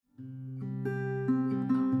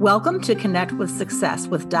Welcome to Connect with Success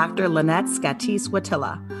with Dr. Lynette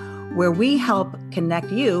Scattis-Wattila, where we help connect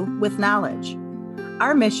you with knowledge.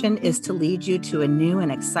 Our mission is to lead you to a new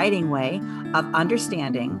and exciting way of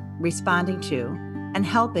understanding, responding to, and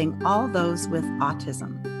helping all those with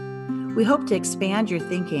autism. We hope to expand your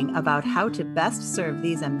thinking about how to best serve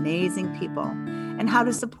these amazing people and how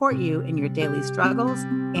to support you in your daily struggles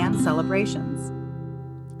and celebrations.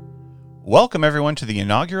 Welcome, everyone, to the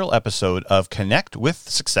inaugural episode of Connect with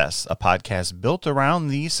Success, a podcast built around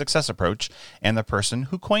the success approach and the person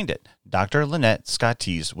who coined it, Dr. Lynette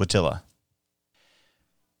Scattis-Wattila.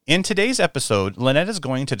 In today's episode, Lynette is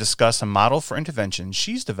going to discuss a model for intervention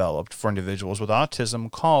she's developed for individuals with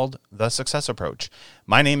autism called the Success Approach.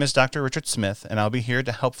 My name is Dr. Richard Smith, and I'll be here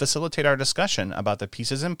to help facilitate our discussion about the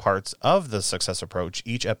pieces and parts of the Success Approach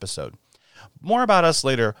each episode. More about us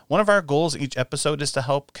later. One of our goals each episode is to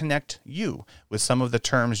help connect you with some of the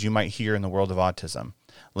terms you might hear in the world of autism.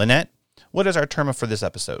 Lynette, what is our term for this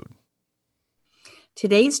episode?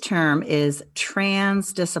 Today's term is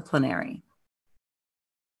transdisciplinary.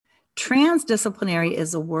 Transdisciplinary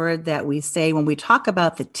is a word that we say when we talk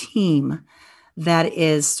about the team that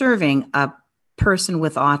is serving a person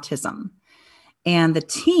with autism. And the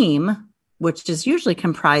team, which is usually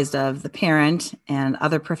comprised of the parent and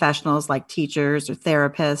other professionals like teachers or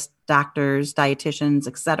therapists, doctors, dietitians,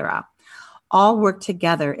 etc., all work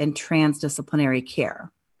together in transdisciplinary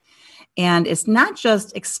care. And it's not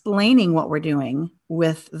just explaining what we're doing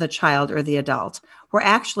with the child or the adult. We're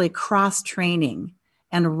actually cross-training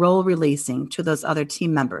and role releasing to those other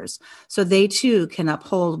team members so they too can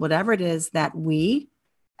uphold whatever it is that we,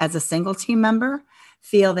 as a single team member,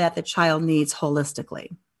 feel that the child needs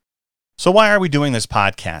holistically. So why are we doing this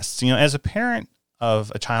podcast? As a parent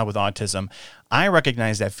of a child with autism, I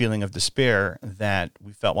recognize that feeling of despair that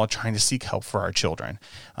we felt while trying to seek help for our children.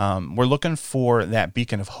 We're looking for that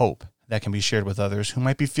beacon of hope that can be shared with others who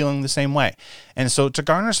might be feeling the same way. And so to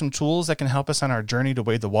garner some tools that can help us on our journey to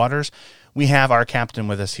wade the waters, we have our captain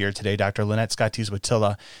with us here today, Dr. Lynette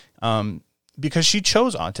Scattis-Wattila, because she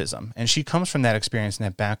chose autism and she comes from that experience and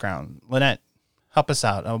that background. Lynette, help us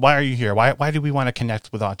out. Why are you here? Why do we want to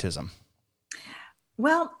connect with autism?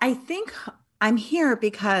 Well, I think I'm here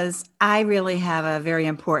because I really have a very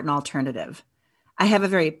important alternative. I have a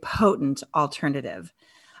very potent alternative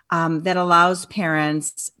that allows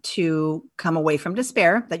parents to come away from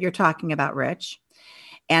despair that you're talking about, Rich,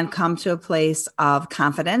 and come to a place of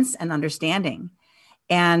confidence and understanding.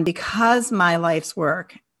 And because my life's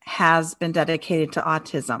work has been dedicated to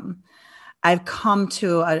autism, I've come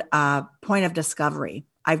to a point of discovery.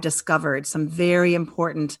 I've discovered some very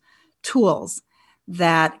important tools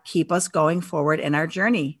that keep us going forward in our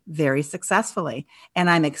journey very successfully. And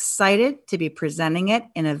I'm excited to be presenting it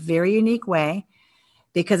in a very unique way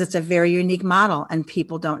because it's a very unique model and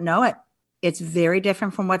people don't know it. It's very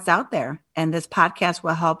different from what's out there. And this podcast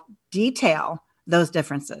will help detail those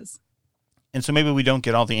differences. And so maybe we don't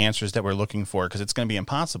get all the answers that we're looking for because it's going to be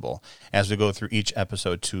impossible as we go through each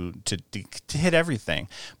episode to hit everything.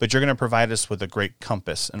 But you're going to provide us with a great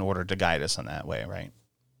compass in order to guide us on that way, right?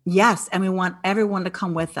 Yes, and we want everyone to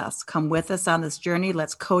come with us. Come with us on this journey.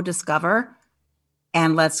 Let's co-discover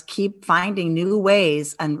and let's keep finding new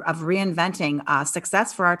ways of reinventing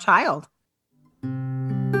success for our child.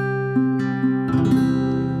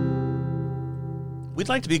 We'd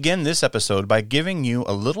like to begin this episode by giving you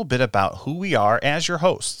a little bit about who we are as your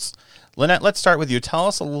hosts. Lynette, let's start with you. Tell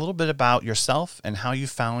us a little bit about yourself and how you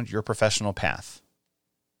found your professional path.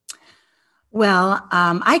 Well,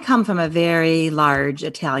 I come from a very large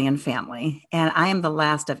Italian family, and I am the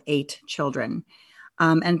last of 8 children.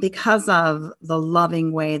 And because of the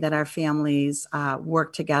loving way that our families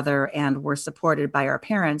work together and were supported by our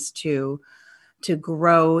parents to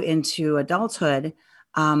grow into adulthood,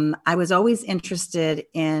 I was always interested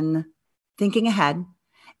in thinking ahead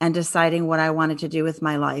and deciding what I wanted to do with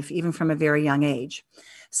my life, even from a very young age.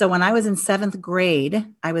 So when I was in 7th grade,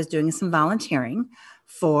 I was doing some volunteering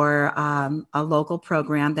for a local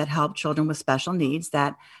program that helped children with special needs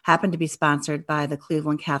that happened to be sponsored by the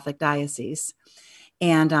Cleveland Catholic Diocese.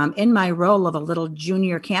 And in my role of a little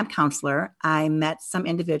junior camp counselor, I met some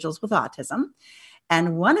individuals with autism.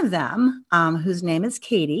 And one of them, whose name is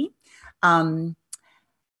Katie,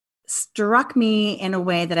 struck me in a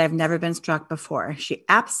way that I've never been struck before. She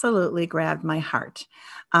absolutely grabbed my heart.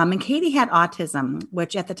 And Katie had autism,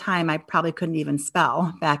 which at the time I probably couldn't even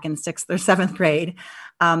spell back in 6th or 7th grade.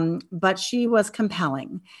 But she was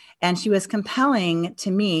compelling. And she was compelling to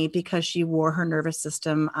me because she wore her nervous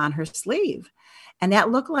system on her sleeve. And that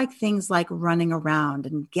looked like things like running around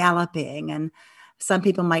and galloping and Some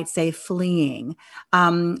people might say fleeing.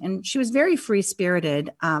 And she was very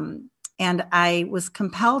free-spirited. And I was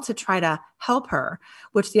compelled to try to help her,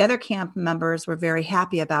 which the other camp members were very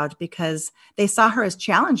happy about because they saw her as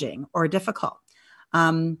challenging or difficult.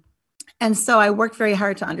 And so I worked very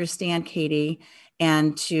hard to understand Katie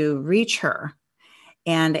and to reach her.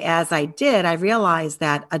 And as I did, I realized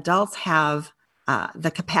that adults have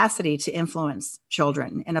the capacity to influence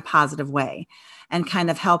children in a positive way and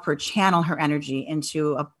kind of help her channel her energy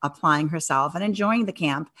into applying herself and enjoying the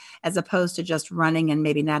camp, as opposed to just running and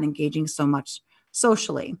maybe not engaging so much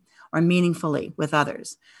socially or meaningfully with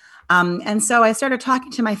others. And so I started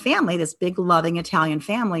talking to my family, this big, loving Italian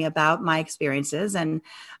family, about my experiences. And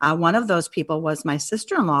one of those people was my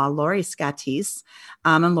sister-in-law, Lori Scottis.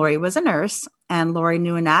 And Lori was a nurse, and Lori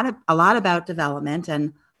knew a lot about development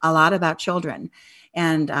and a lot about children.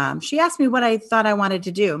 And she asked me what I thought I wanted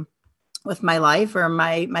to do with my life or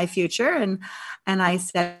my future. And I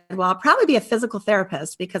said, well, I'll probably be a physical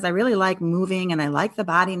therapist because I really like moving and I like the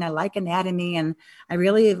body and I like anatomy. And I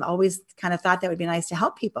really have always kind of thought that would be nice to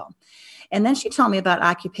help people. And then she told me about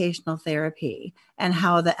occupational therapy and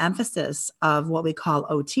how the emphasis of what we call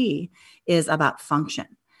OT is about function.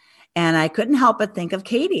 And I couldn't help but think of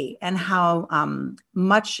Katie and how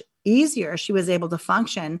much easier she was able to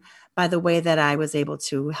function by the way that I was able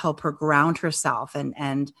to help her ground herself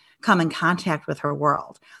and come in contact with her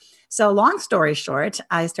world. So long story short,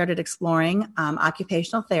 I started exploring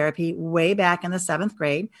occupational therapy way back in the 7th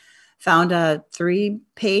grade, found a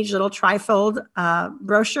 3-page little trifold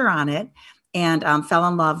brochure on it, and fell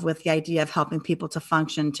in love with the idea of helping people to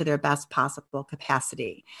function to their best possible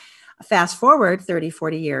capacity. Fast forward 30,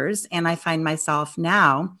 40 years, and I find myself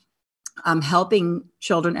now helping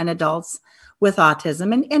children and adults with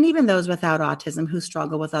autism and even those without autism who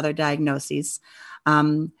struggle with other diagnoses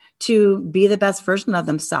to be the best version of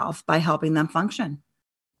themselves by helping them function.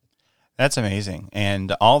 That's amazing.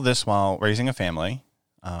 And all this while raising a family.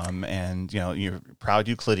 And, you're proud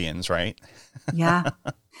Euclideans, right? Yeah.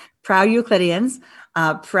 Proud Euclideans,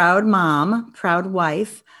 proud mom, proud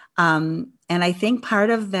wife. And I think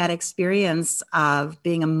part of that experience of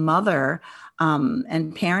being a mother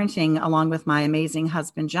and parenting along with my amazing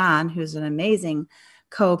husband, John, who's an amazing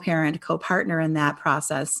co-parent, co-partner in that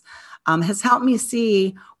process, has helped me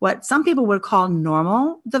see what some people would call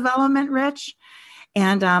normal development, Rich.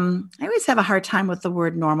 And I always have a hard time with the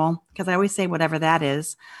word normal because I always say whatever that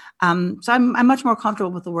is. So I'm much more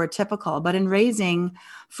comfortable with the word typical. But in raising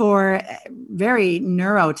 4 very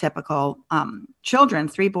neurotypical children,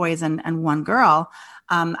 3 boys and 1 girl,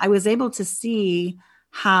 I was able to see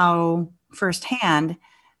how firsthand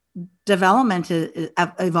development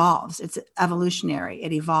evolves. It's evolutionary.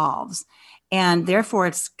 It evolves. And therefore,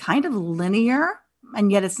 it's kind of linear,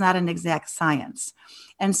 and yet it's not an exact science.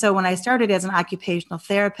 And so when I started as an occupational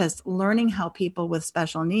therapist, learning how people with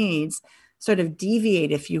special needs sort of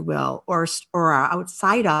deviate, if you will, or are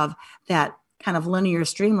outside of that kind of linear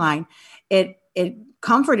streamline, it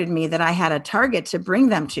comforted me that I had a target to bring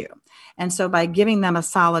them to. And so by giving them a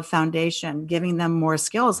solid foundation, giving them more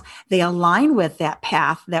skills, they align with that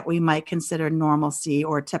path that we might consider normalcy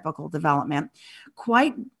or typical development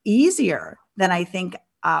quite easier than I think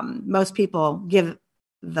most people give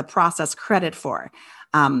the process credit for.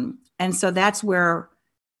 And so that's where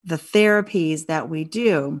the therapies that we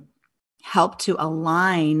do help to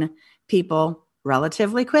align people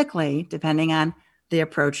relatively quickly, depending on the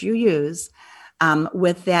approach you use,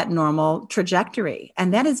 with that normal trajectory.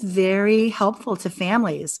 And that is very helpful to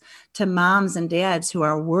families, to moms and dads who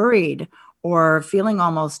are worried or feeling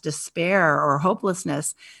almost despair or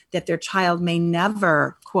hopelessness that their child may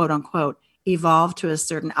never, quote unquote, evolve to a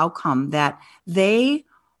certain outcome that they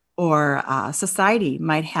or society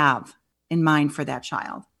might have in mind for that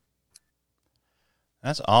child.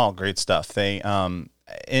 That's all great stuff. And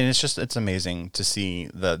it's amazing to see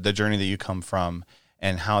the journey that you come from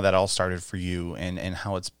and how that all started for you and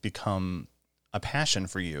how it's become a passion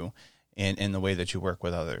for you in the way that you work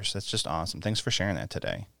with others. That's just awesome. Thanks for sharing that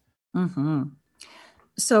today. Mm-hmm.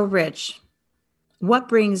 So, Rich, what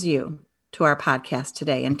brings you to our podcast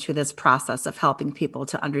today and to this process of helping people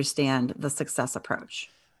to understand the success approach?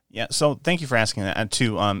 Yeah. So thank you for asking that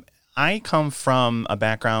too. I come from a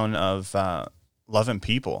background of loving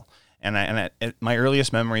people, and my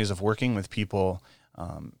earliest memories of working with people,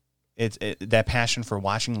 that passion for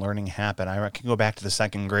watching learning happen. I can go back to the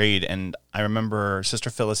 2nd grade, and I remember Sister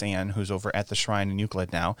Phyllis Ann, who's over at the Shrine in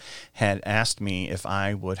Euclid now, had asked me if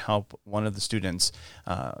I would help one of the students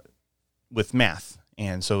with math.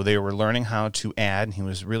 And so they were learning how to add, and he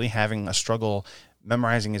was really having a struggle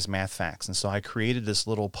memorizing his math facts. And so I created this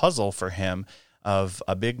little puzzle for him of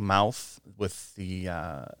a big mouth with the,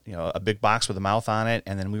 a big box with a mouth on it.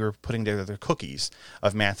 And then we were putting together the cookies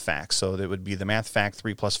of math facts. So that would be the math fact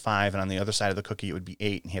 3 + 5. And on the other side of the cookie, it would be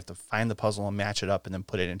 8. And you have to find the puzzle and match it up and then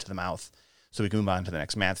put it into the mouth so we can move on to the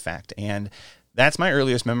next math fact. And that's my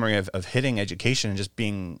earliest memory of hitting education and just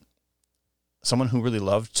being someone who really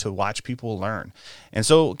loved to watch people learn. And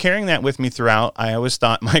so carrying that with me throughout, I always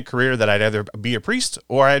thought my career that I'd either be a priest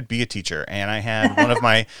or I'd be a teacher. And I had one of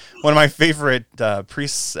my favorite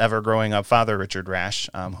priests ever growing up, Father Richard Rash,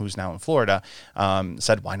 who's now in Florida,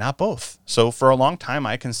 said, why not both? So for a long time,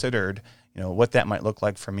 I considered, what that might look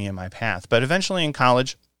like for me in my path. But eventually in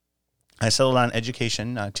college, I settled on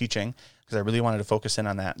education, teaching, because I really wanted to focus in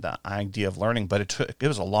on the idea of learning, but it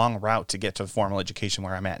was a long route to get to formal education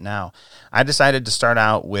where I'm at now. I decided to start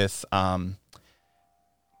out with going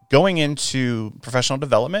into professional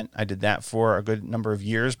development. I did that for a good number of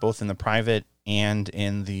years, both in the private and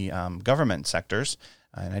in the government sectors.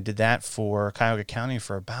 And I did that for Cuyahoga County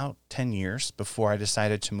for about 10 years before I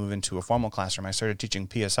decided to move into a formal classroom. I started teaching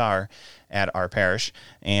PSR at our parish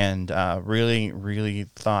and really, really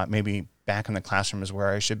thought maybe back in the classroom is where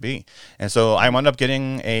I should be. And so I wound up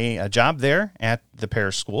getting a job there at the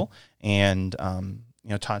parish school and,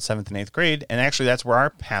 taught 7th and 8th grade. And actually that's where our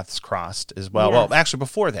paths crossed as well. Yes. Well, actually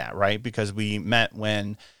before that, right? Because we met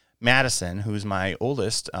when Madison, who's my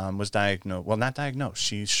oldest, was diagnosed. Well, not diagnosed.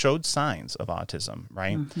 She showed signs of autism,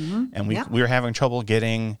 right? Mm-hmm. And we were having trouble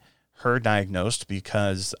getting her diagnosed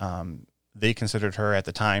because they considered her at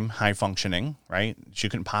the time high functioning, right? She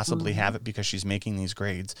couldn't possibly have it because she's making these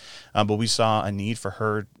grades. But we saw a need for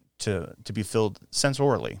her to be filled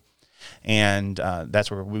sensorily. And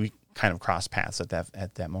that's where we kind of crossed paths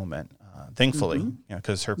at that moment, thankfully,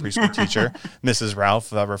 because her preschool teacher, Mrs.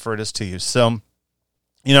 Ralph, referred us to you. So,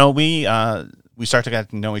 we started to get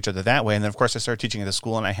to know each other that way. And then, of course, I started teaching at the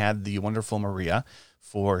school, and I had the wonderful Maria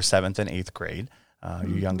for 7th and 8th grade,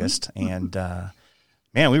 your youngest. And,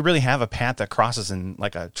 man, we really have a path that crosses in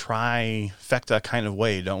like a trifecta kind of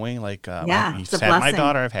way, don't we? Like, you've had my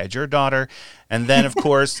daughter, I've had your daughter. And then, of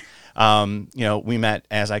course, we met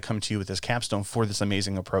as I come to you with this capstone for this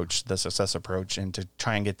amazing approach, the success approach, and to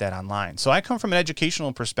try and get that online. So I come from an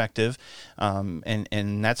educational perspective,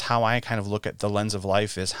 and that's how I kind of look at the lens of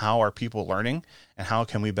life is how are people learning and how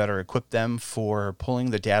can we better equip them for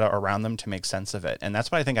pulling the data around them to make sense of it. And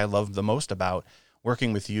that's what I think I love the most about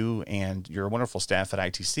working with you and your wonderful staff at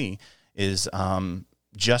ITC is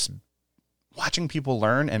just watching people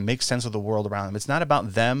learn and make sense of the world around them. It's not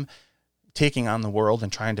about them taking on the world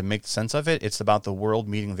and trying to make sense of it. It's about the world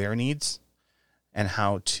meeting their needs and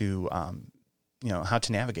how to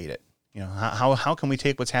navigate it. How can we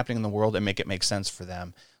take what's happening in the world and make it make sense for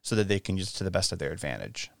them so that they can use it to the best of their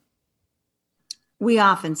advantage? We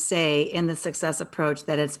often say in the success approach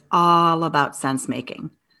that it's all about sense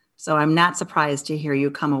making. So I'm not surprised to hear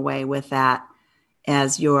you come away with that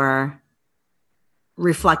as you're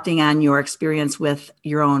reflecting on your experience with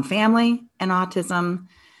your own family and autism,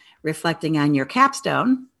 reflecting on your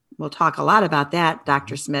capstone. We'll talk a lot about that,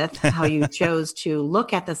 Dr. Smith, how you chose to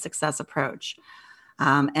look at the success approach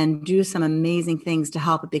and do some amazing things to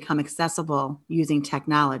help it become accessible using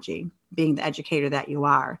technology, being the educator that you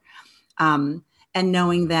are. And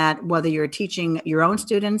knowing that whether you're teaching your own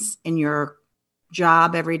students in your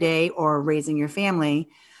job every day or raising your family,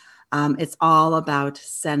 it's all about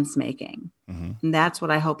sense making. Mm-hmm. And that's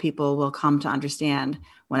what I hope people will come to understand.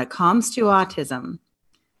 When it comes to autism,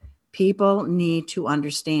 people need to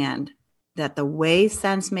understand that the way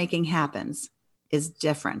sense making happens is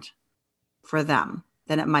different for them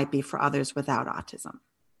than it might be for others without autism.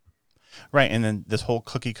 Right. And then this whole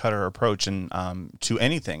cookie cutter approach and to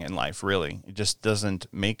anything in life, really, it just doesn't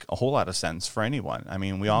make a whole lot of sense for anyone. I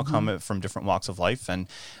mean, we all come from different walks of life. And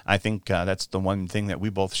I think that's the one thing that we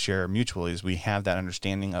both share mutually is we have that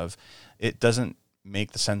understanding of it doesn't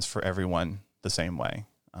make the sense for everyone the same way.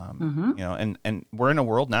 And we're in a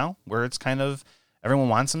world now where it's kind of everyone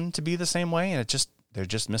wants them to be the same way. And they're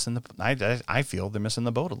just missing I feel they're missing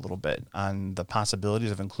the boat a little bit on the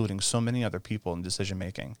possibilities of including so many other people in decision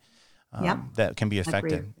making. That can be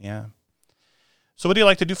affected. Agreed. Yeah. So what do you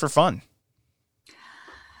like to do for fun?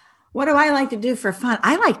 What do I like to do for fun?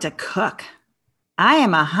 I like to cook. I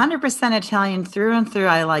am 100% Italian through and through.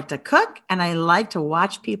 I like to cook and I like to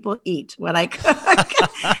watch people eat what I cook.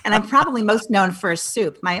 And I'm probably most known for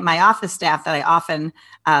soup. My office staff that I often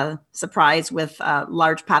surprise with a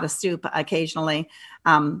large pot of soup occasionally.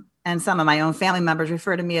 And some of my own family members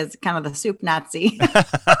refer to me as kind of the soup Nazi.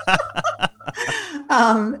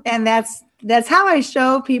 And that's how I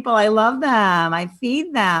show people I love them. I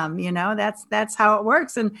feed them, that's how it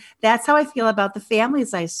works. And that's how I feel about the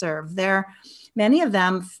families I serve. many of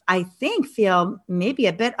them, I think, feel maybe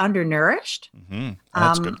a bit undernourished, Mm-hmm.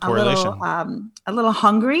 That's good correlation. a little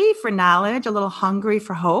hungry for knowledge, a little hungry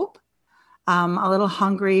for hope, a little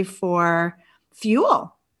hungry for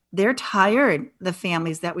fuel. They're tired, the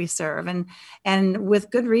families that we serve, and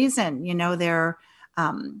with good reason. You know, they're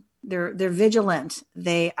vigilant.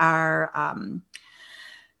 They are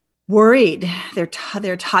worried.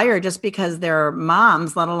 They're tired just because they're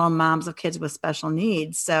moms, let alone moms of kids with special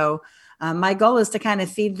needs. So my goal is to kind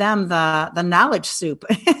of feed them the knowledge soup,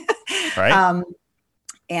 Right.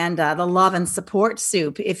 And the love and support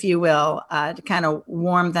soup, if you will, to kind of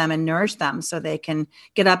warm them and nourish them so they can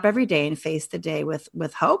get up every day and face the day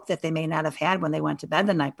with hope that they may not have had when they went to bed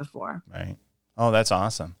the night before. Right. Oh, that's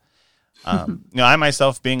awesome. I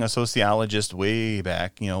myself, being a sociologist way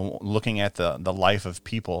back, looking at the life of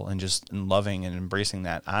people and just loving and embracing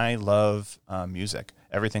that. I love music,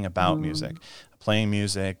 everything about music, playing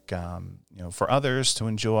music, for others to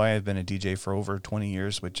enjoy. I've been a DJ for over 20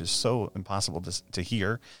 years, which is so impossible to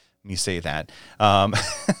hear me say that.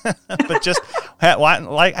 But just I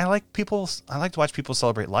like to watch people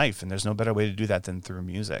celebrate life, and there's no better way to do that than through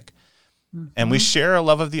music. And we share a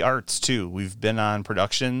love of the arts too. We've been on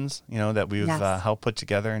productions, that we've helped put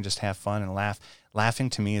together and just have fun and laugh. Laughing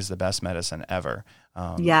to me is the best medicine ever.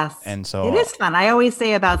 Yes. And so it is fun. I always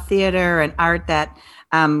say about theater and art that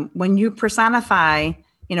when you personify,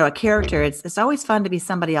 a character, it's always fun to be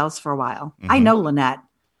somebody else for a while. I know Lynette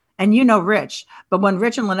and Rich, but when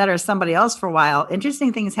Rich and Lynette are somebody else for a while,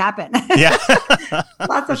 interesting things happen. Yeah.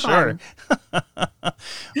 Lots of fun. Sure.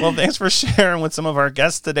 Well, thanks for sharing with some of our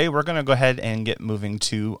guests today. We're going to go ahead and get moving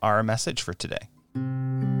to our message for today.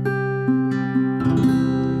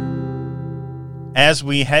 As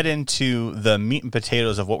we head into the meat and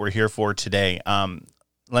potatoes of what we're here for today,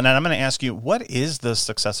 Lynette, I'm going to ask you, what is the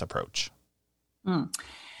success approach?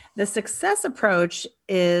 The success approach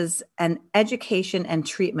is an education and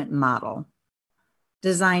treatment model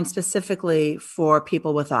designed specifically for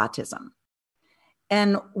people with autism.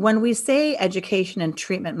 And when we say education and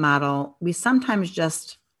treatment model, we sometimes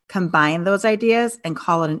just combine those ideas and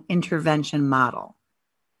call it an intervention model.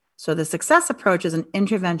 So the success approach is an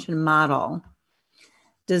intervention model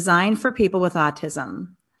designed for people with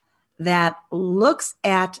autism that looks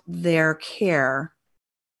at their care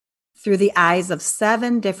through the eyes of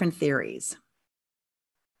 7 different theories.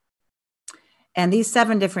 And these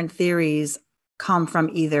 7 different theories come from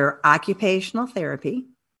either occupational therapy,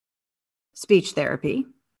 speech therapy,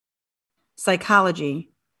 psychology,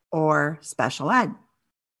 or special ed.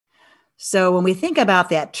 So when we think about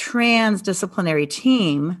that transdisciplinary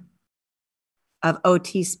team of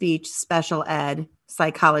OT, speech, special ed,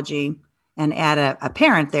 psychology, and add a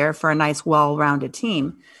parent there for a nice, well-rounded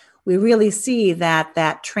team, we really see that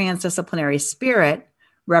transdisciplinary spirit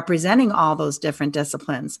representing all those different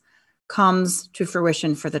disciplines comes to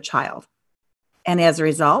fruition for the child. And as a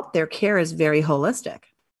result, their care is very holistic.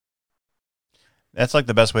 That's like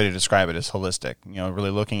the best way to describe it is holistic,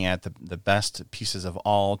 really looking at the best pieces of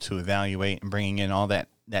all to evaluate and bringing in all that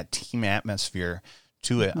team atmosphere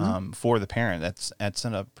to it for the parent. That's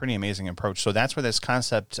a pretty amazing approach. So that's where this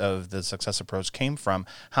concept of the success approach came from.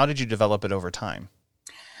 How did you develop it over time?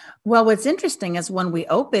 Well, what's interesting is when we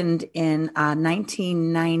opened in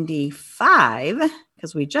 1995,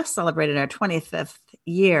 because we just celebrated our 25th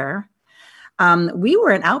year, we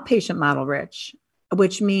were an outpatient model, Rich,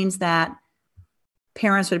 which means that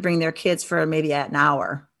parents would bring their kids for maybe an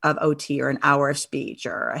hour of OT or an hour of speech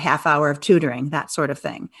or a half hour of tutoring, that sort of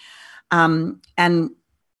thing. And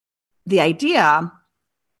the idea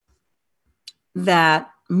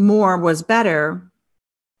that more was better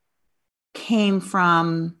came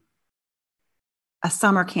from a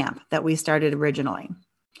summer camp that we started originally.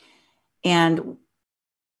 And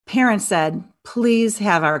parents said, please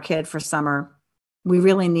have our kid for summer. We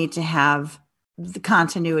really need to have the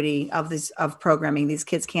continuity of programming. These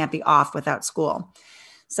kids can't be off without school.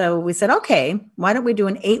 So we said, okay, why don't we do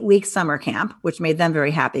an 8-week summer camp, which made them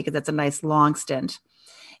very happy because that's a nice long stint.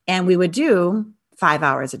 And we would do 5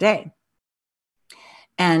 hours a day.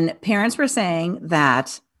 And parents were saying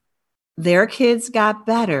that their kids got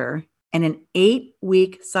better in an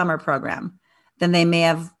 8-week summer program than they may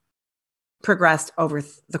have progressed over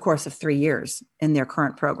the course of 3 years in their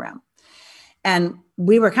current program. And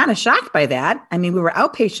we were kind of shocked by that. I mean, we were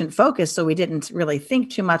outpatient focused, so we didn't really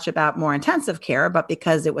think too much about more intensive care, but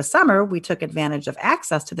because it was summer, we took advantage of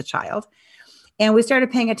access to the child. And we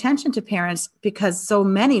started paying attention to parents because so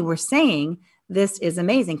many were saying, this is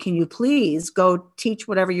amazing. Can you please go teach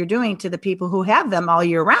whatever you're doing to the people who have them all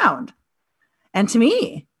year round? And to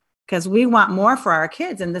me, because we want more for our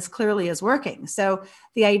kids, and this clearly is working. So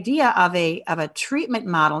the idea of a treatment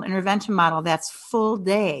model, intervention model that's full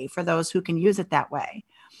day for those who can use it that way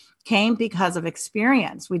came because of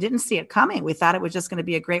experience. We didn't see it coming. We thought it was just going to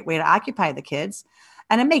be a great way to occupy the kids.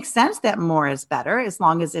 And it makes sense that more is better as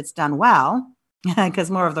long as it's done well, because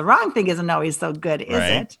more of the wrong thing isn't always so good, is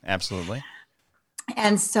it? Absolutely.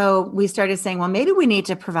 And so we started saying, well, maybe we need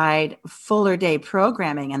to provide fuller day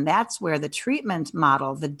programming. And that's where the treatment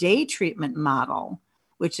model, the day treatment model,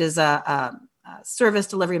 which is a service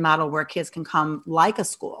delivery model where kids can come like a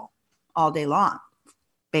school all day long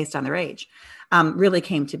based on their age, really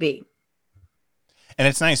came to be. And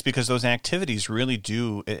it's nice because those activities really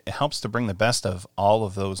it helps to bring the best of all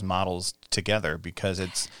of those models together, because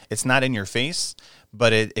it's not in your face,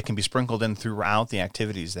 but it can be sprinkled in throughout the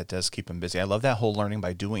activities. That does keep them busy. I love that whole learning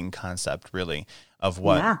by doing concept, really, of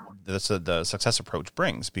what the success approach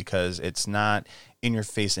brings, because it's not in your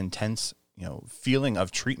face intense, feeling of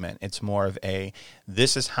treatment. It's more of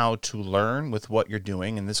this is how to learn with what you're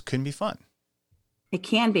doing, and this can be fun. It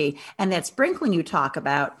can be. And that sprinkling you talk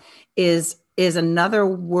about is another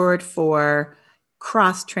word for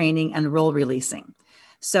cross-training and role releasing.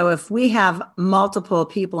 So if we have multiple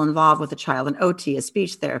people involved with a child, an OT, a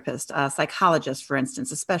speech therapist, a psychologist, for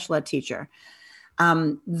instance, a special ed teacher,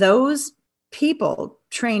 those people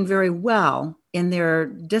train very well in their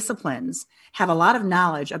disciplines, have a lot of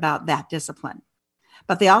knowledge about that discipline,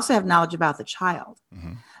 but they also have knowledge about the child.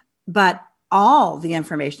 Mm-hmm. But all the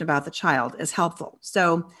information about the child is helpful.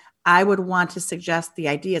 So I would want to suggest the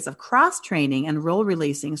ideas of cross-training and role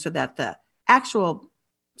releasing so that the actual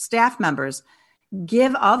staff members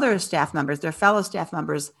give other staff members, their fellow staff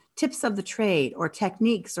members, tips of the trade or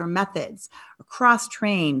techniques or methods, or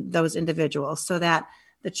cross-train those individuals so that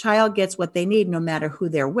the child gets what they need no matter who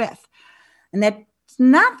they're with. And that's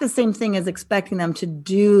not the same thing as expecting them to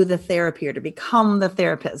do the therapy or to become the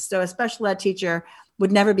therapist. So a special ed teacher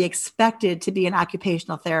would never be expected to be an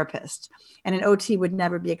occupational therapist, and an OT would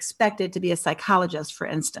never be expected to be a psychologist, for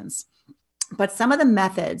instance. But some of the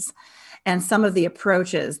methods and some of the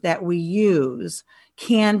approaches that we use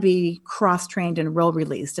can be cross-trained and role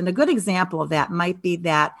released. And a good example of that might be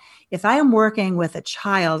that if I am working with a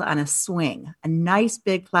child on a swing, a nice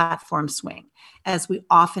big platform swing, as we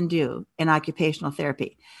often do in occupational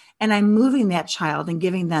therapy, and I'm moving that child and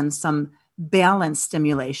giving them some balance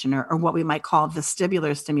stimulation or what we might call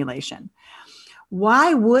vestibular stimulation,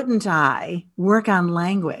 why wouldn't I work on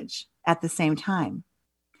language at the same time?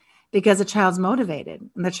 Because the child's motivated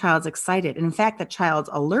and the child's excited. And in fact, the child's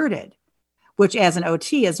alerted, which as an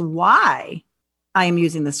OT is why I am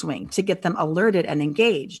using the swing, to get them alerted and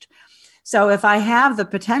engaged. So if I have the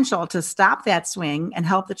potential to stop that swing and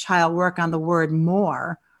help the child work on the word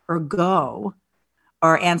more or go,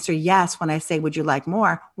 or answer yes when I say, would you like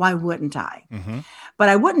more? Why wouldn't I? Mm-hmm. But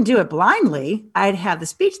I wouldn't do it blindly. I'd have the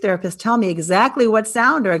speech therapist tell me exactly what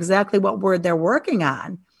sound or exactly what word they're working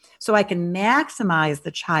on, so I can maximize the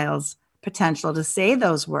child's potential to say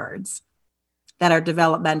those words that are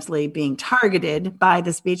developmentally being targeted by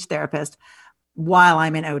the speech therapist while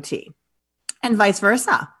I'm in OT, and vice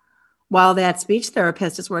versa. While that speech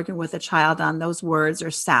therapist is working with a child on those words or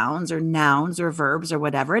sounds or nouns or verbs or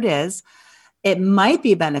whatever it is, it might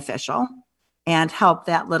be beneficial and help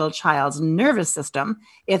that little child's nervous system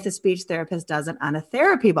if the speech therapist does it on a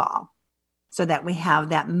therapy ball, so that we have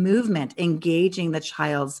that movement engaging the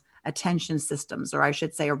child's attention systems, or I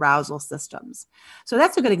should say arousal systems. So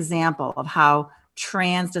that's a good example of how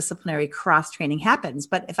transdisciplinary cross-training happens.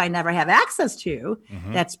 But if I never have access to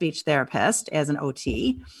that speech therapist as an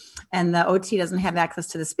OT, and the OT doesn't have access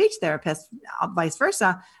to the speech therapist, vice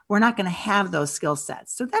versa, we're not going to have those skill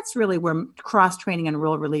sets. So that's really where cross-training and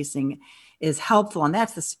role releasing is helpful. And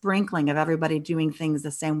that's the sprinkling of everybody doing things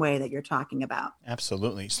the same way that you're talking about.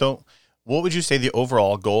 Absolutely. So what would you say the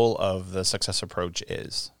overall goal of the success approach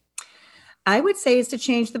is? I would say is to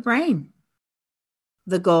change the brain.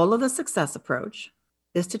 The goal of the success approach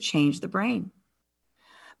is to change the brain,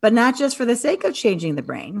 but not just for the sake of changing the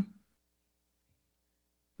brain.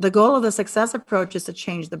 The goal of the success approach is to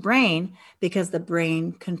change the brain because the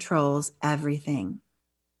brain controls everything.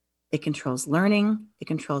 It controls learning, it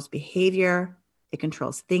controls behavior, it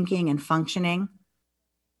controls thinking and functioning.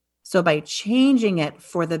 So by changing it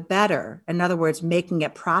for the better, in other words, making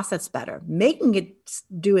it process better, making it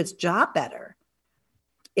do its job better,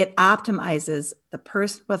 it optimizes the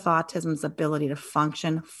person with autism's ability to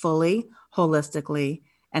function fully, holistically,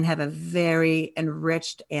 and have a very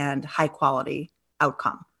enriched and high quality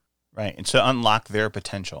outcome. Right. And to unlock their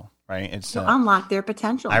potential, right? It's to unlock their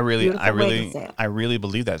potential. I really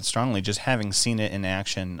believe that strongly. Just having seen it in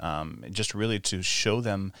action, just really to show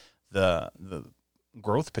them the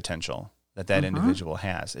growth potential that individual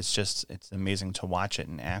has. It's amazing to watch it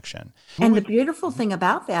in action. And the beautiful thing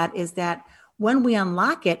about that is that when we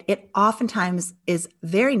unlock it, it oftentimes is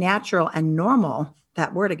very natural and normal,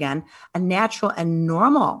 that word again, a natural and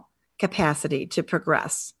normal capacity to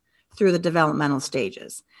progress through the developmental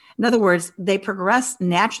stages. In other words, they progress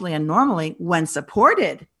naturally and normally when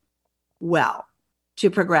supported well to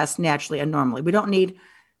progress naturally and normally. We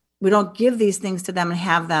don't give these things to them and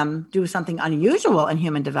have them do something unusual in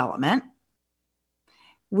human development.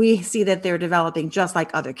 We see that they're developing just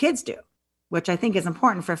like other kids do, which I think is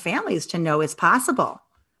important for families to know is possible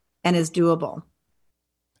and is doable.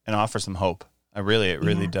 And offers them hope. It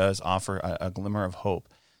really does offer a glimmer of hope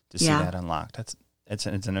to see that unlocked. It's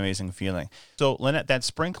an amazing feeling. So Lynette, that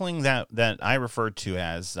sprinkling that I referred to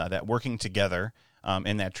as that working together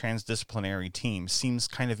in that transdisciplinary team seems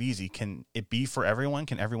kind of easy. Can it be for everyone?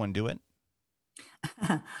 Can everyone do it?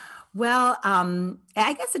 Well,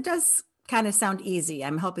 I guess it does kind of sound easy.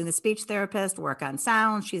 I'm helping the speech therapist work on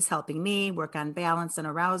sound. She's helping me work on balance and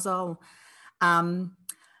arousal.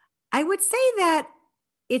 I would say that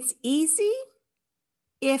it's easy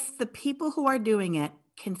if the people who are doing it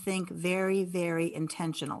can think very, very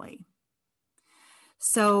intentionally.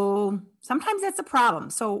 So sometimes that's a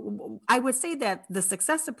problem. So I would say that the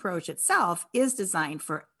success approach itself is designed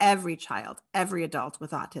for every child, every adult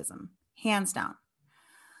with autism, hands down.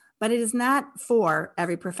 But it is not for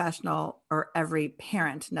every professional or every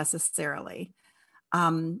parent necessarily.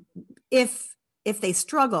 If they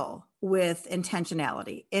struggle with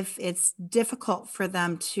intentionality, if it's difficult for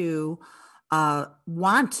them to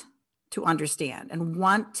want to understand and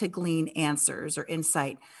want to glean answers or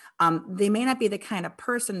insight, they may not be the kind of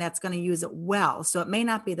person that's going to use it well. So it may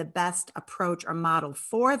not be the best approach or model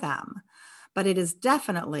for them, but it is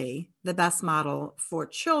definitely the best model for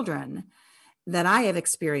children that I have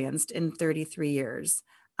experienced in 33 years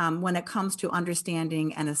when it comes to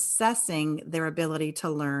understanding and assessing their ability to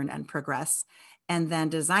learn and progress, and then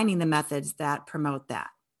designing the methods that promote that.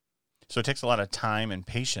 So it takes a lot of time and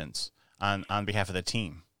patience on behalf of the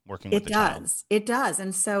team working with the child. It does.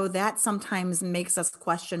 And so that sometimes makes us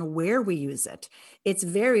question where we use it. It's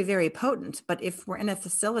very, very potent. But if we're in a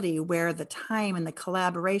facility where the time and the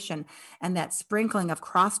collaboration and that sprinkling of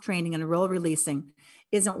cross-training and role releasing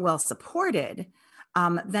isn't well supported,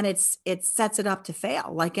 then it sets it up to fail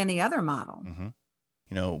like any other model. Mm-hmm.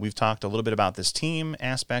 You know, we've talked a little bit about this team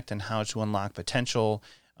aspect and how to unlock potential.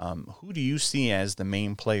 Who do you see as the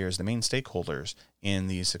main players, the main stakeholders in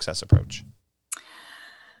the success approach?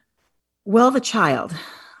 Well, the child,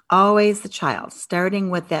 always the child,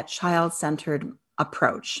 starting with that child-centered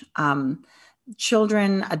approach.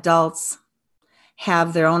 Children, adults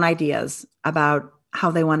have their own ideas about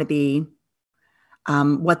how they want to be,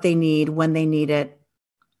 what they need, when they need it,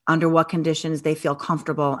 under what conditions they feel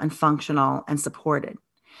comfortable and functional and supported.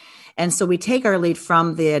 And so we take our lead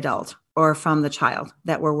from the adult or from the child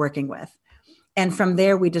that we're working with. And from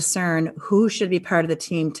there, we discern who should be part of the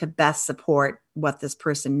team to best support what this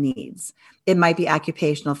person needs. It might be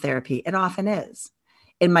occupational therapy. It often is.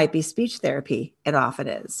 It might be speech therapy. It often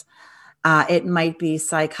is. It might be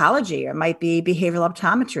psychology. Or it might be behavioral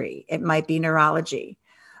optometry. It might be neurology.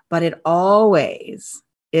 But it always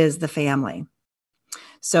is the family.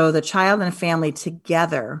 So the child and family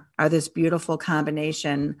together are this beautiful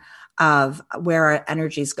combination of where our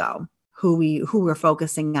energies go, who we're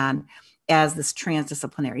focusing on as this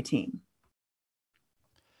transdisciplinary team.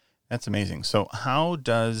 That's amazing. So how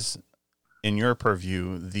does, in your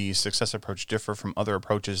purview, the success approach differ from other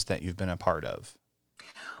approaches that you've been a part of?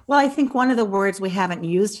 Well, I think one of the words we haven't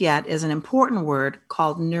used yet is an important word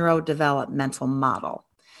called neurodevelopmental model.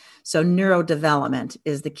 So neurodevelopment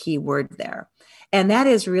is the key word there. And that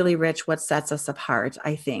is really, Rich, what sets us apart,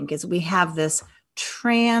 I think, is we have this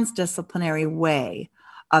transdisciplinary way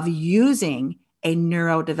of using a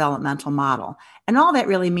neurodevelopmental model. And all that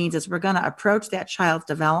really means is we're going to approach that child's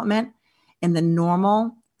development in the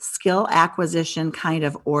normal skill acquisition kind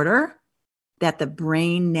of order that the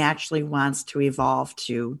brain naturally wants to evolve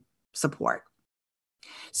to support.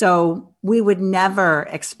 So we would never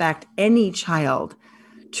expect any child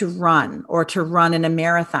to run or to run in a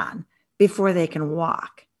marathon before they can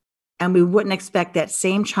walk. And we wouldn't expect that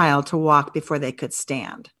same child to walk before they could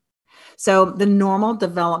stand. So the normal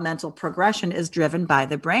developmental progression is driven by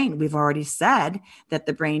the brain. We've already said that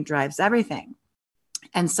the brain drives everything.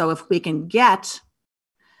 And so if we can get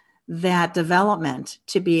that development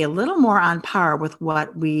to be a little more on par with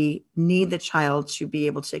what we need the child to be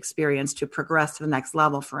able to experience to progress to the next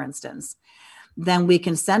level, for instance, then we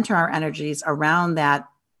can center our energies around that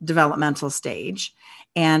developmental stage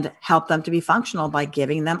and help them to be functional by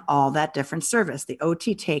giving them all that different service. The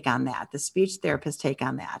OT take on that, the speech therapist take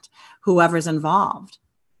on that, whoever's involved.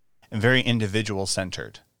 And very individual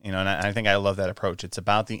centered, and I think I love that approach. It's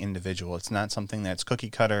about the individual. It's not something that's cookie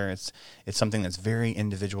cutter. It's something that's very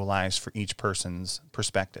individualized for each person's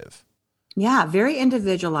perspective. Yeah, very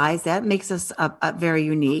individualized. That makes us a very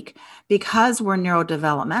unique. Because we're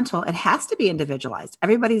neurodevelopmental, it has to be individualized.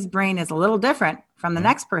 Everybody's brain is a little different from the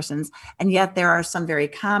next person's, and yet there are some very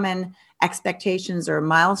common expectations or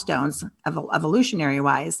milestones of evolutionary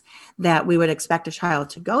wise that we would expect a child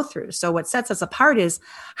to go through. So what sets us apart is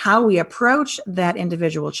how we approach that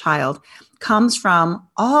individual child comes from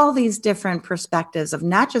all these different perspectives of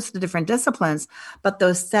not just the different disciplines, but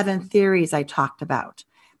those 7 theories I talked about.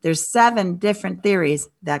 There's 7 different theories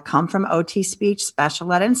that come from OT, speech,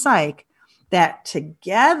 special ed, and psych that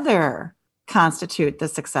together constitute the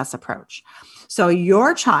success approach. So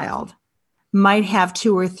your child might have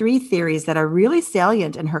 2 or 3 theories that are really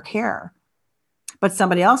salient in her care, but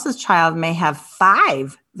somebody else's child may have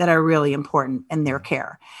 5 that are really important in their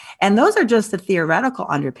care. And those are just the theoretical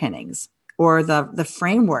underpinnings or the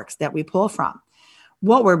frameworks that we pull from.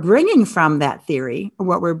 What we're bringing from that theory, or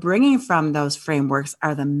what we're bringing from those frameworks,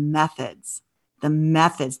 are the methods,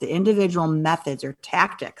 the individual methods or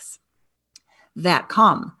tactics that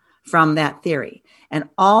come from that theory. And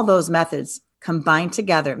all those methods combined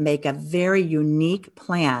together make a very unique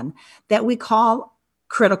plan that we call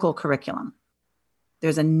critical curriculum.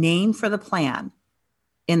 There's a name for the plan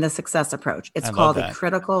in the success approach. It's called the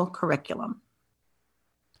critical curriculum.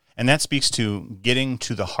 And that speaks to getting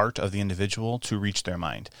to the heart of the individual to reach their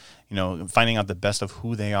mind, finding out the best of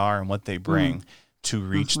who they are and what they bring to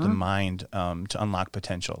reach the mind, to unlock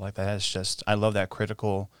potential. Like that is just, I love that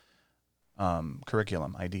critical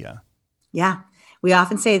curriculum idea. Yeah. We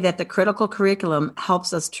often say that the critical curriculum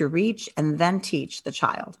helps us to reach and then teach the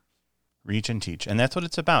child. Reach and teach. And that's what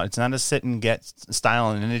it's about. It's not a sit and get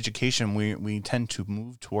style. And in education, we tend to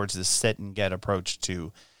move towards this sit and get approach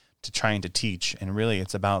to trying to teach, and really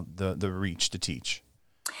it's about the reach to teach.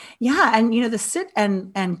 Yeah, and the sit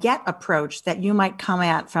and get approach that you might come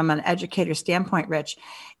at from an educator standpoint, Rich,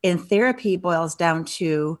 in therapy boils down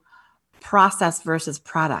to process versus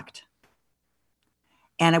product.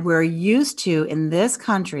 And we're used to, in this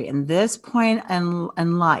country, in this point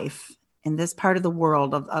in life, in this part of the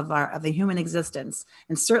world of the human existence,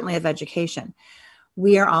 and certainly of education,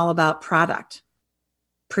 we are all about product.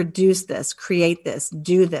 Produce this, create this,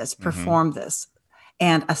 do this, perform this,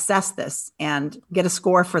 and assess this, and get a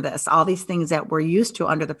score for this. All these things that we're used to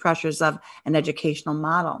under the pressures of an educational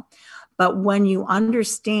model. But when you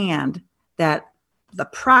understand that the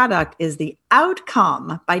product is the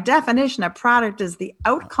outcome, by definition, a product is the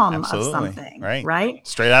outcome of something, right?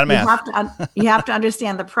 Straight out of math. You have to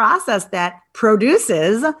understand the process that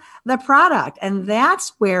produces the product. And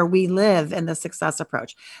that's where we live in the success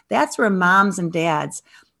approach. That's where moms and dads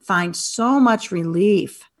find so much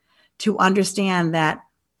relief to understand that,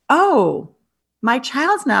 oh, my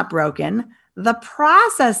child's not broken. The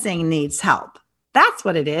processing needs help. That's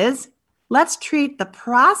what it is. Let's treat the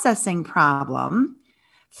processing problem,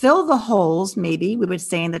 fill the holes, maybe we would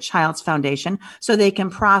say, in the child's foundation so they can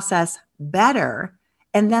process better,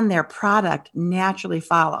 and then their product naturally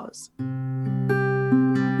follows.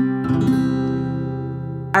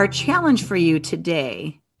 Our challenge for you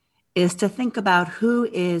today is to think about who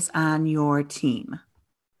is on your team.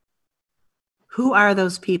 Who are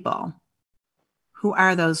those people? Who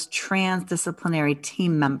are those transdisciplinary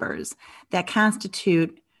team members that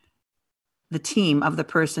constitute the team of the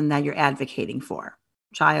person that you're advocating for?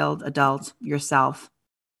 Child, adult, yourself.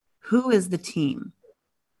 Who is the team?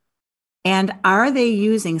 And are they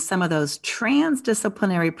using some of those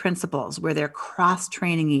transdisciplinary principles where they're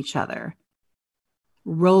cross-training each other,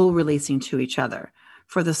 role releasing to each other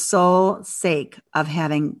for the sole sake of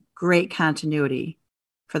having great continuity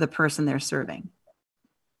for the person they're serving?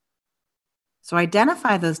 So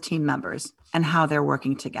identify those team members and how they're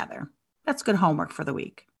working together. That's good homework for the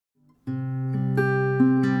week.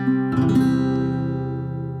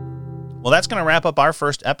 Well, that's going to wrap up our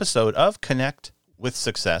first episode of Connect with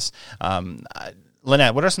Success.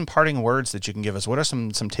 Lynette, what are some parting words that you can give us? What are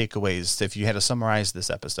some takeaways if you had to summarize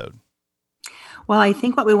this episode? Well, I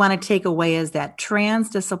think what we want to take away is that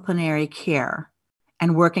transdisciplinary care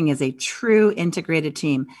and working as a true integrated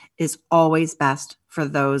team is always best for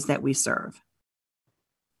those that we serve.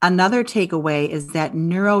 Another takeaway is that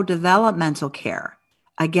neurodevelopmental care,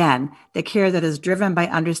 again, the care that is driven by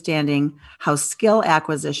understanding how skill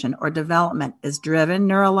acquisition or development is driven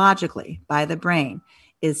neurologically by the brain,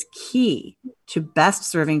 is key to best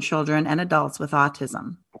serving children and adults with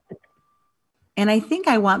autism. And I think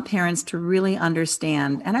I want parents to really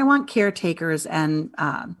understand, and I want caretakers and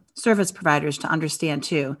service providers to understand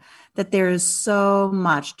too, that there is so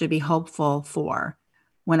much to be hopeful for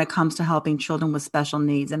when it comes to helping children with special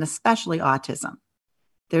needs and especially autism.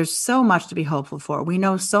 There's so much to be hopeful for. We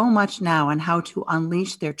know so much now on how to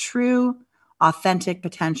unleash their true, authentic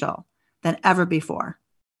potential than ever before.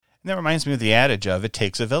 And that reminds me of the adage of it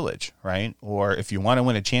takes a village, right? Or if you want to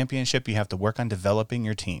win a championship, you have to work on developing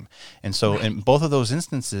your team. And so in both of those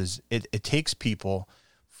instances, it takes people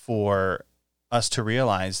for us to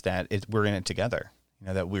realize that we're in it together,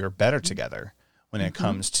 that we're better together when it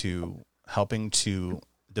comes to helping to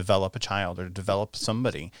develop a child or develop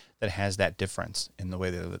somebody that has that difference in the way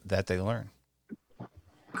that they learn.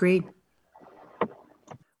 Agreed.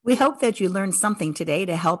 We hope that you learned something today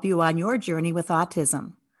to help you on your journey with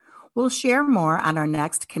autism. We'll share more on our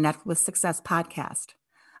next Connect with Success podcast.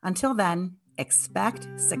 Until then, expect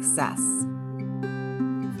success.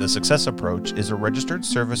 The Success Approach is a registered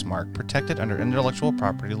service mark protected under intellectual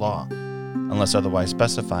property law. Unless otherwise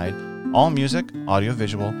specified, all music,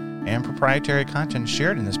 audiovisual, and proprietary content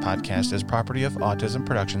shared in this podcast is property of Autism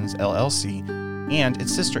Productions, LLC, and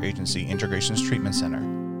its sister agency, Integrations Treatment Center.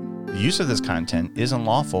 The use of this content is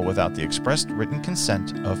unlawful without the expressed written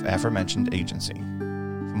consent of aforementioned agency.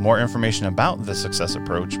 For more information about the Success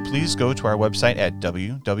Approach, please go to our website at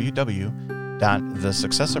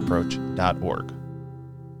www.thesuccessapproach.org.